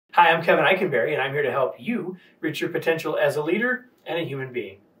Hi, I'm Kevin Eikenberry, and I'm here to help you reach your potential as a leader and a human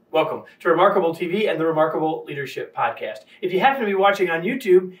being. Welcome to Remarkable TV and the Remarkable Leadership Podcast. If you happen to be watching on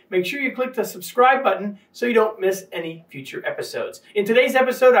YouTube, make sure you click the subscribe button so you don't miss any future episodes. In today's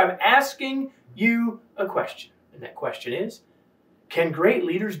episode, I'm asking you a question, and that question is, can great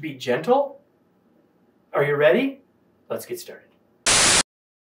leaders be gentle? Are you ready? Let's get started.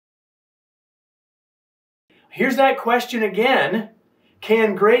 Here's that question again.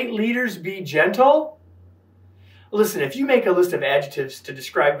 Can great leaders be gentle? Listen, if you make a list of adjectives to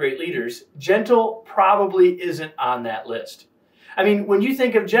describe great leaders, gentle probably isn't on that list. I mean, when you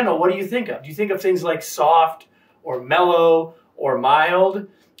think of gentle, what do you think of? Do you think of things like soft or mellow or mild?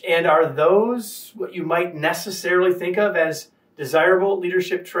 And are those what you might necessarily think of as desirable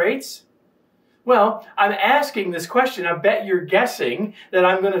leadership traits? Well, I'm asking this question. I bet you're guessing that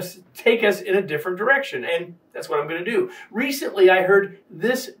I'm going to take us in a different direction, and that's what I'm going to do. Recently, I heard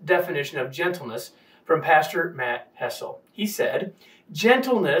this definition of gentleness from Pastor Matt Hessel. He said,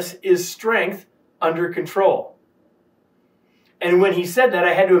 gentleness is strength under control. And when he said that,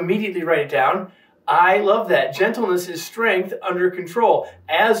 I had to immediately write it down. I love that. Gentleness is strength under control.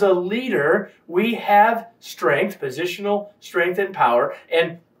 As a leader, we have strength, positional strength and power,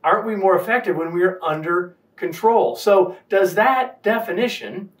 and aren't we more effective when we are under control? So does that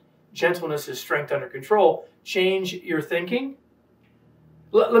definition, gentleness is strength under control, change your thinking?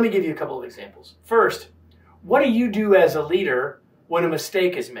 Let me give you a couple of examples. First, what do you do as a leader when a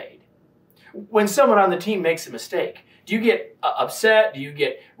mistake is made? When someone on the team makes a mistake, do you get upset? Do you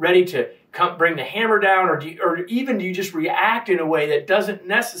get ready to bring the hammer down? Or even do you just react in a way that doesn't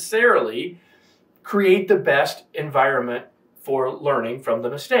necessarily create the best environment for learning from the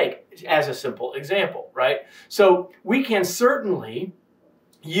mistake, as a simple example, right? So we can certainly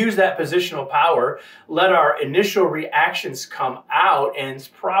use that positional power, let our initial reactions come out, and it's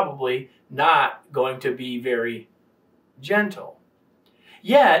probably not going to be very gentle.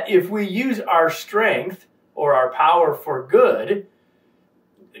 Yet, if we use our strength or our power for good,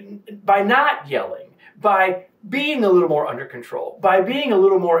 by not yelling, by being a little more under control, by being a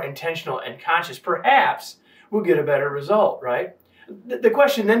little more intentional and conscious, perhaps we'll get a better result, right? The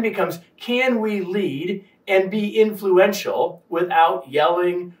question then becomes, can we lead and be influential without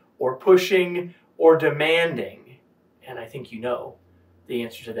yelling or pushing or demanding? And I think you know the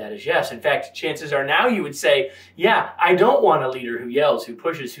answer to that is yes. In fact, chances are now you would say, yeah, I don't want a leader who yells, who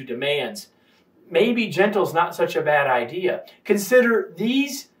pushes, who demands. Maybe gentle's not such a bad idea. Consider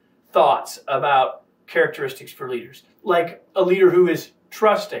these thoughts about characteristics for leaders, like a leader who is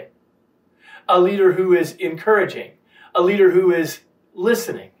trusting, a leader who is encouraging, a leader who is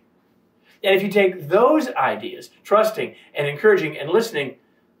listening. And if you take those ideas, trusting and encouraging and listening,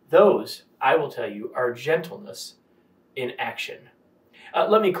 those, I will tell you, are gentleness in action.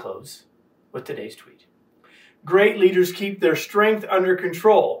 Let me close with today's tweet. Great leaders keep their strength under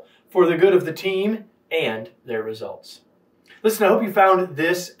control for the good of the team and their results. Listen, I hope you found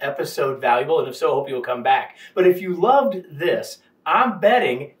this episode valuable, and if so, I hope you'll come back. But if you loved this, I'm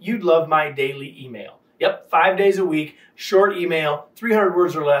betting you'd love my daily email. Yep, 5 days a week, short email, 300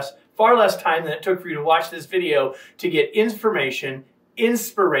 words or less, far less time than it took for you to watch this video to get information,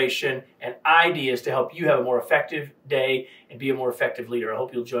 inspiration, and ideas to help you have a more effective day and be a more effective leader. I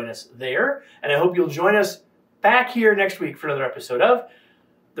hope you'll join us there, and I hope you'll join us back here next week for another episode of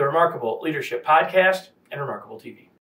the Remarkable Leadership Podcast and Remarkable TV.